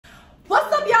What's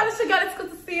up, y'all? It's your girl, it's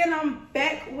good to see you, and I'm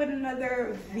back with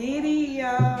another video.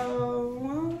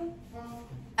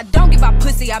 I don't give out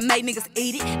pussy, I make niggas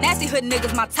eat it. Nasty hood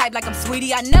niggas my type like I'm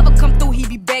sweetie. I never come through, he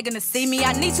be begging to see me.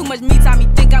 I need too much me time, he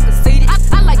think I'm conceited.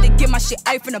 I like to get my shit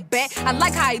A from the back. I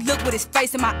like how he look with his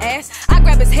face in my ass. I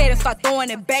grab his head and start throwing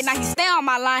it back. Now he stay on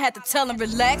my line, had to tell him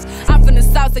relax. I'm from the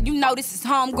south, so you know this is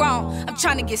homegrown. I'm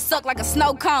trying to get sucked like a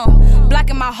snow cone.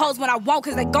 Blocking my hoes when I won't,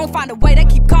 cause they gon' find a way. They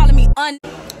keep calling me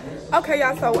Okay,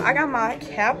 y'all, so I got my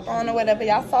cap on or whatever.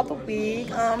 Y'all saw the wig.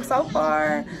 So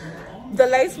far, the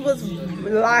lace was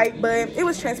light, but it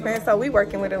was transparent, so we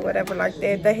working with it, whatever, like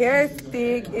that. The hair is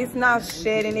thick, it's not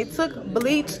shedding. It took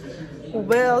bleach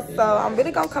well, so I'm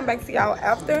really gonna come back to y'all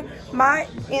after my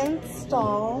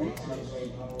install.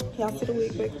 Y'all see the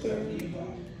wig back there?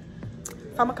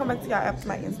 So I'm gonna come back to y'all after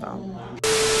my install.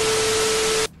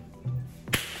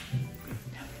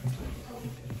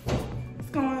 What's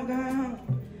going down?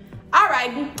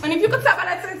 Alright, and if you could tell by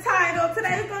that to the title,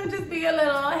 today is gonna just be a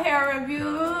little hair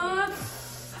review.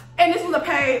 And this was a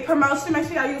paid promotion. Make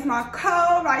sure y'all use my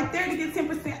code right there to get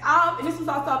 10% off. And this was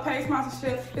also a paid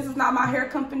sponsorship. This is not my hair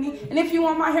company. And if you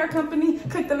want my hair company,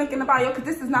 click the link in the bio, because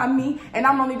this is not me. And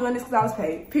I'm only doing this because I was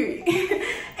paid, period.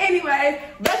 Anyways,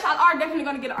 but y'all are definitely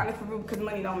gonna get an honest review, because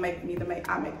money don't make me,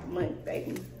 I make the money,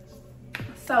 baby.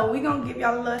 So we're gonna give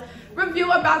y'all a little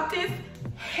review about this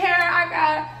hair. I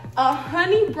got a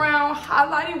honey brown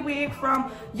highlighted wig from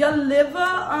Yolova.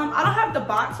 I don't have the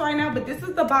box right now, but this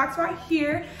is the box right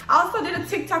here. I also did a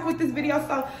TikTok with this video,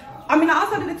 so I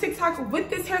also did a TikTok with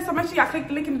this hair, so make sure y'all click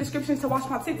the link in the description to watch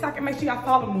my TikTok, and make sure y'all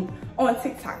follow me on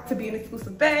TikTok to be an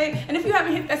exclusive babe. And if you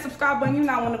haven't hit that subscribe button, you're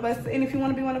not one of us, and if you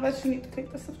want to be one of us, you need to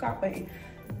click the subscribe button,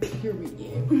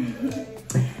 period.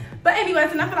 But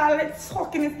anyways, enough of all that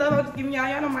talking and stuff. I'm just giving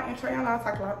y'all know my intro, y'all know I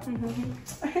talk a lot.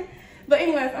 But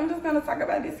anyways, I'm just gonna talk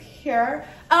about this hair.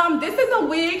 This is a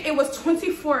wig. It was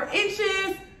 24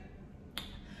 inches.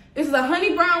 This is a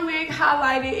honey brown wig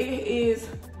highlighted.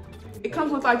 It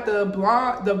comes with like the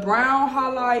brown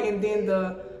highlight and then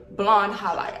the blonde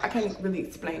highlight. I can't really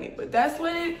explain it, but that's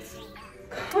what it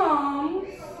comes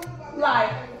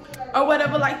like, or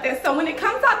whatever, like that. So when it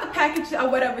comes out the package or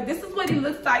whatever, this is what it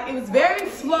looks like. It was very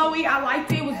flowy. I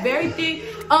liked it. It was very thick.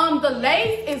 The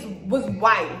lace was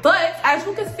white, but as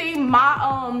you can see,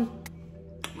 my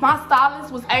my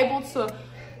stylist was able to,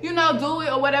 you know, do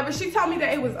it or whatever. She told me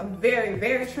that it was a very,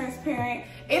 very transparent.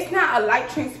 It's not a light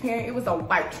transparent, it was a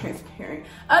white transparent.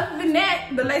 Other than that,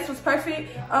 the lace was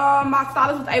perfect. My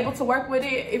stylist was able to work with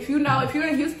it. If you're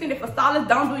in Houston, if a stylist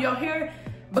don't do your hair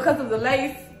because of the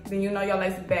lace, then you know your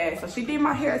lace is bad. So she did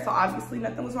my hair, so obviously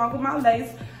nothing was wrong with my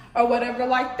lace or whatever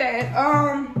like that.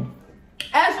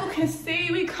 As you can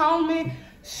see, we combing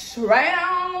straight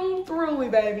on through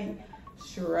it, baby.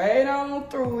 Straight on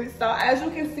through it. So as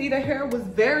you can see, the hair was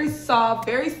very soft,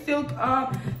 very silk.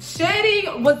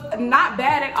 Shading was not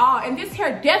bad at all. And this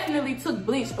hair definitely took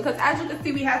bleach, because as you can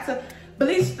see, we had to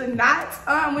bleach the knots.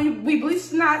 When we bleached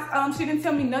the knots, she didn't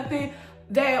tell me nothing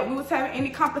that we was having any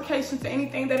complications or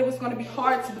anything, that it was going to be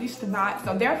hard to bleach the knots.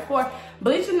 So therefore,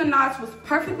 bleaching the knots was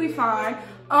perfectly fine.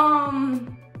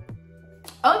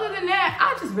 Other than that,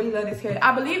 I just really love this hair.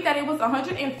 I believe that it was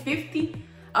 150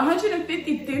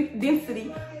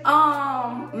 density.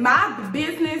 My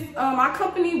business, my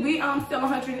company, we sell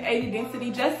 180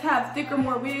 density. Just have thicker,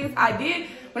 more wigs. I did,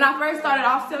 when I first started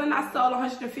off selling, I sold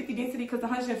 150 density, because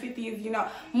 150 is, you know,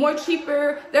 more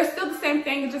cheaper. They're still the same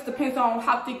thing. It just depends on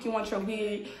how thick you want your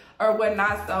wig or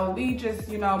whatnot. So we just,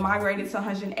 you know, migrated to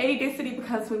 180 density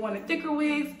because we wanted thicker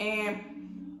wigs, and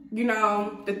you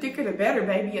know, the thicker the better,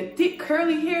 baby. A thick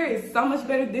curly hair is so much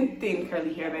better than thin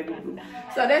curly hair, baby.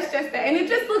 So that's just that. And it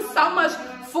just looks so much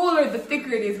fuller the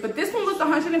thicker it is. But this one was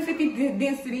 150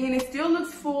 density, and it still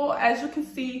looks full, as you can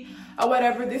see, or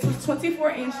whatever. This was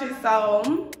 24 inches,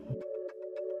 so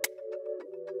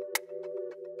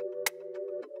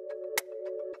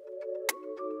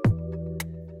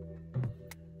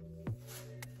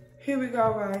here we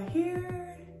go right here.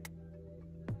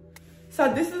 So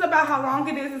this is about how long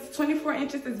it is. It's 24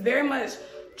 inches. It's very much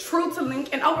true to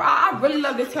length. And overall, I really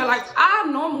love this hair. Like,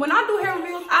 when I do hair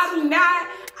reviews, I do not,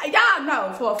 y'all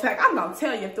know for a fact, I'm gonna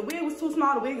tell you, if the wig was too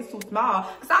small, the wig is too small.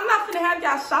 Because I'm not gonna have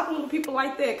y'all shopping with people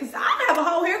like that, because I have a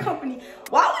whole hair company.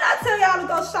 Why would I tell y'all to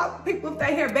go shop with people if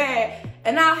their hair bad,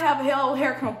 and I have a whole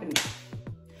hair company?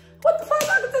 What the fuck?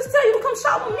 I could just tell you to come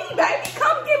shop with me, baby.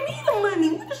 Come give me the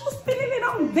money. We just spending it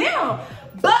on them.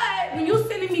 But when you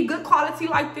sending me good quality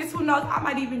like this, who knows, I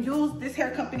might even use this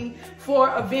hair company for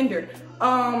a vendor,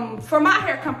 for my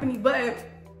hair company. But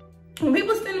when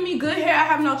people sending me good hair, I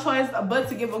have no choice but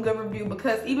to give a good review,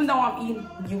 because even though I'm eating,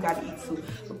 you gotta eat too.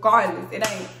 Regardless, it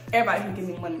ain't everybody can give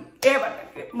me money. Everybody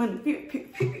can get money.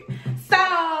 Period.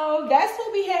 So that's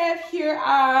what we have here.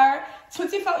 Our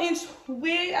 24-inch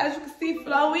wig, as you can see,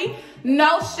 flowy,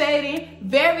 no shading,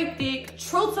 very thick,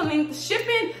 true to length.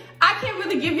 Shipping, I can't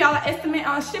really give y'all an estimate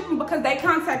on shipping because they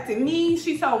contacted me.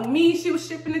 She told me she was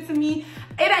shipping it to me.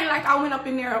 It ain't like I went up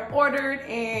in there and ordered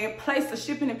and placed a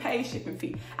shipping and paid shipping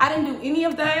fee. I didn't do any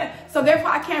of that, so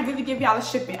therefore I can't really give y'all a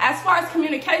shipping. As far as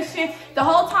communication, the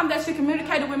whole time that she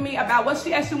communicated with me about what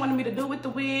she actually wanted me to do with the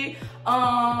wig,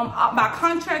 my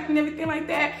contract and everything like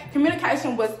that,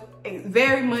 communication was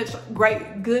very much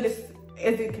good as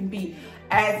it can be.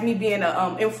 As me being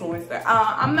an influencer,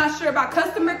 I'm not sure about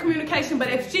customer communication, but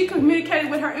if she communicated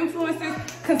with her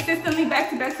influencers consistently back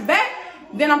to back to back,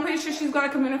 then I'm pretty sure she's gonna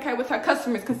communicate with her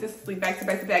customers consistently back to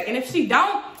back to back. And if she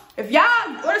don't, if y'all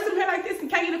order some hair like this and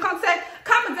can't get in contact,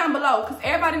 comment down below, because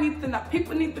everybody needs to know,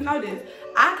 people need to know this.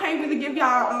 I can't really give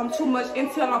y'all too much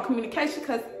intel on communication,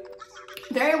 because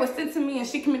the hair was sent to me and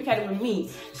she communicated with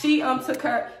me. She took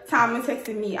her time and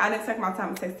texted me. I didn't take my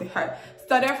time and texted her.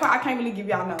 So therefore I can't really give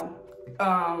y'all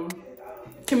no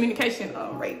communication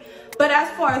rate. But as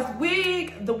far as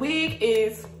wig, the wig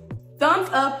is thumbs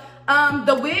up.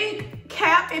 The wig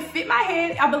cap, it fit my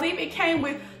head. I believe it came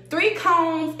with 3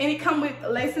 combs, and it come with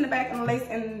lace in the back and lace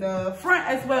in the front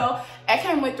as well. It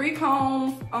came with 3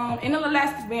 combs in an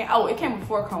elastic band. Oh, it came with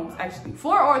 4 combs actually,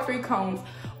 4 or 3 combs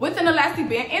with an elastic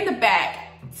band in the back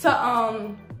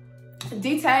to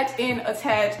detach and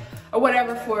attach or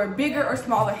whatever for bigger or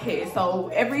smaller heads. So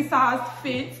every size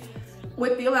fits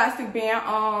with the elastic band.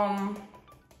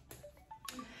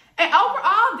 And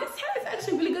overall, this hair is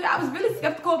actually really good. I was really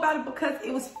skeptical about it because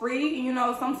it was free. You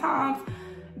know, sometimes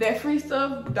that free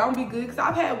stuff don't be good, because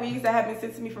I've had wigs that have been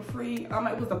sent to me for free.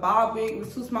 It was a bob wig. It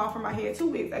was too small for my head. 2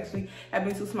 wigs actually have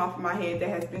been too small for my head that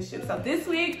has been shipped. So this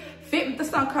wig fit the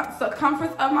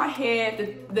circumference of my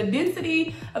head. The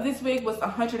density of this wig was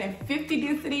 150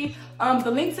 density.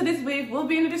 The link to this wig will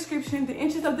be in the description. The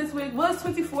inches of this wig was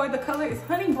 24. The color is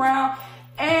honey brown.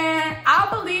 And I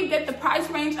believe that the price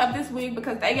range of this wig,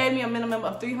 because they gave me a minimum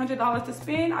of $300 to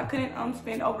spend, I couldn't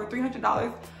spend over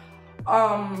 $300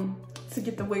 to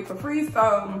get the wig for free.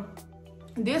 So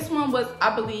this one was,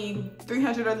 I believe,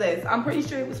 $300 or less. I'm pretty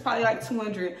sure it was probably like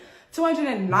 200,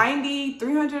 290,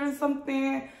 300 or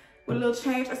something, with a little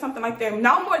change or something like that.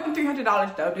 No more than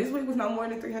 $300 though. This wig was no more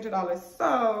than $300.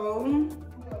 So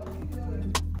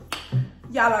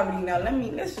y'all already know.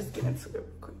 Let's just get into it real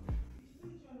quick.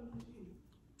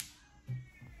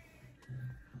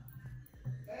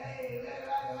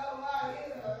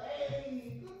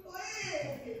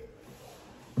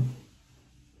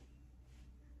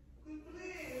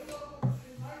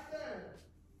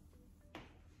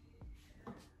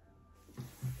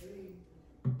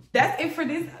 That's it for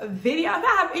this video. If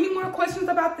I have any more questions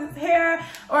about this hair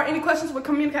or any questions with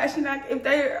communication, like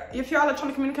if y'all are trying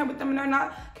to communicate with them and they're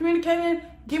not communicating,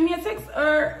 give me a text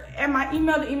or at my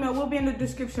email. The email will be in the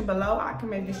description below. I can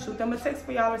maybe shoot them a text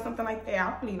for y'all or something like that.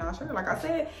 I'm really not sure. Like I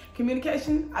said,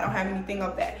 communication, I don't have anything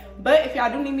of that. But if y'all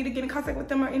do need me to get in contact with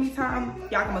them or anytime,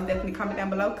 y'all can most definitely comment down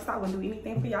below, because I will do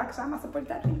anything for y'all, because I'm not supposed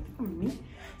to do anything for me.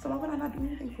 So why would I not do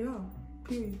anything for y'all?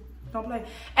 Period. Don't play.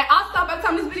 And also, by the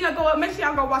time this video go up, make sure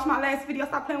y'all go watch my last video.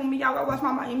 Stop playing with me. Y'all go watch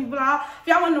my Miami vlog. If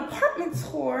y'all want an apartment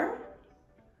tour,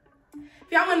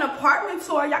 y'all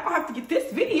gonna have to get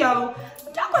this video.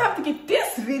 Y'all gonna have to get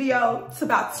this video to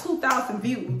about 2,000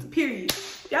 views, period.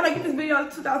 Y'all don't get this video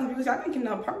to 2,000 views, y'all ain't getting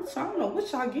no apartment tour. I don't know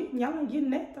what y'all getting. Y'all ain't getting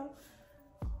that though.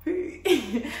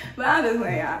 Period. But I'm just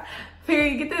saying, y'all.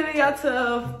 Period. Get this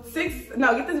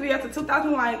video to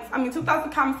 2,000 likes.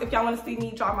 2,000 comments if y'all want to see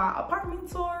me draw my apartment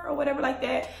tour or whatever like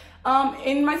that.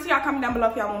 And make sure y'all comment down below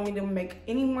if y'all want me to make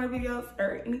any more videos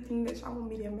or anything that y'all want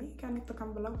me to make. Y'all need to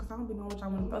comment below, because I don't be knowing what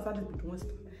y'all want to post. I just be doing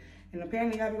stuff. And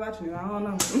apparently y'all be watching it. I don't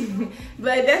know.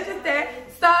 But that's just that.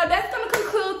 So that's gonna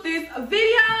conclude this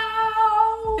video.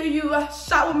 You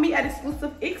shop with me at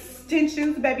Exclusive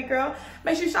Extensions, baby girl.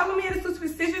 Make sure you shop with me at Exclusive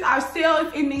Extensions. Our sale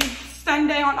is ending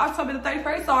Sunday on October the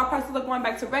 31st, so our prices are going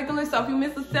back to regular. So if you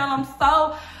missed the sale, I'm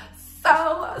so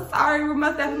sorry. We're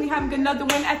most definitely having another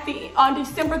one on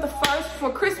December the 1st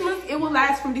for Christmas. It will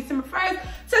last from December 1st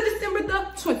to December the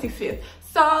 25th.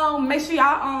 So make sure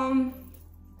y'all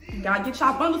Gotta get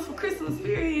y'all bundles for Christmas,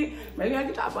 period. Maybe I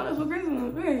get y'all bundles for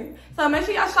Christmas, period. So make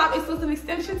sure y'all shop Exclusive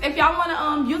Extensions. If y'all want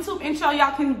a YouTube intro,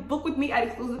 y'all can book with me at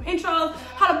Exclusive Intros.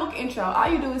 How to book an intro? All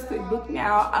you do is click book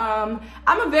now.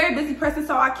 I'm a very busy person,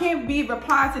 so I can't be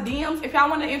replying to DMs. If y'all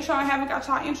want an intro and haven't got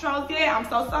y'all intros yet, I'm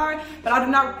so sorry, but I do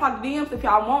not reply to DMs. If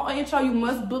y'all want an intro, you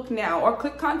must book now, or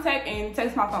click contact and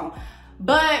text my phone.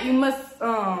 But you must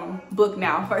book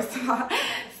now, first of all.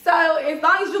 So as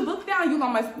long as you book now, you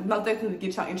gonna most definitely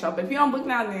get your intro. But if you don't book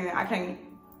now, then I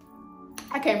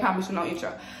can't promise you no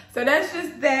intro. So that's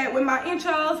just that with my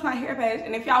intros, my hair page.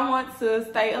 And if y'all want to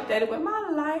stay updated with my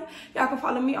life, y'all can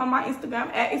follow me on my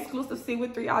Instagram at exclusivec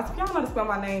with 3 I's. If y'all know how to spell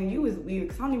my name, you is weird,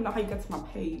 because I don't even know how you got to my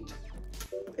page.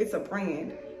 It's a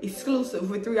brand. Exclusive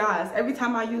with 3 I's. Every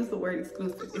time I use the word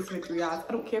exclusive, it's with 3 I's.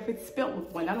 I don't care if it's spelled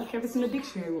with 1. I don't care if it's in the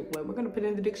dictionary with 1. We're gonna put it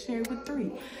in the dictionary with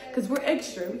 3. Because we're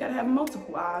extra. We gotta have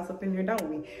multiple I's up in here, don't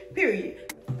we?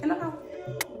 Period. And I'm out.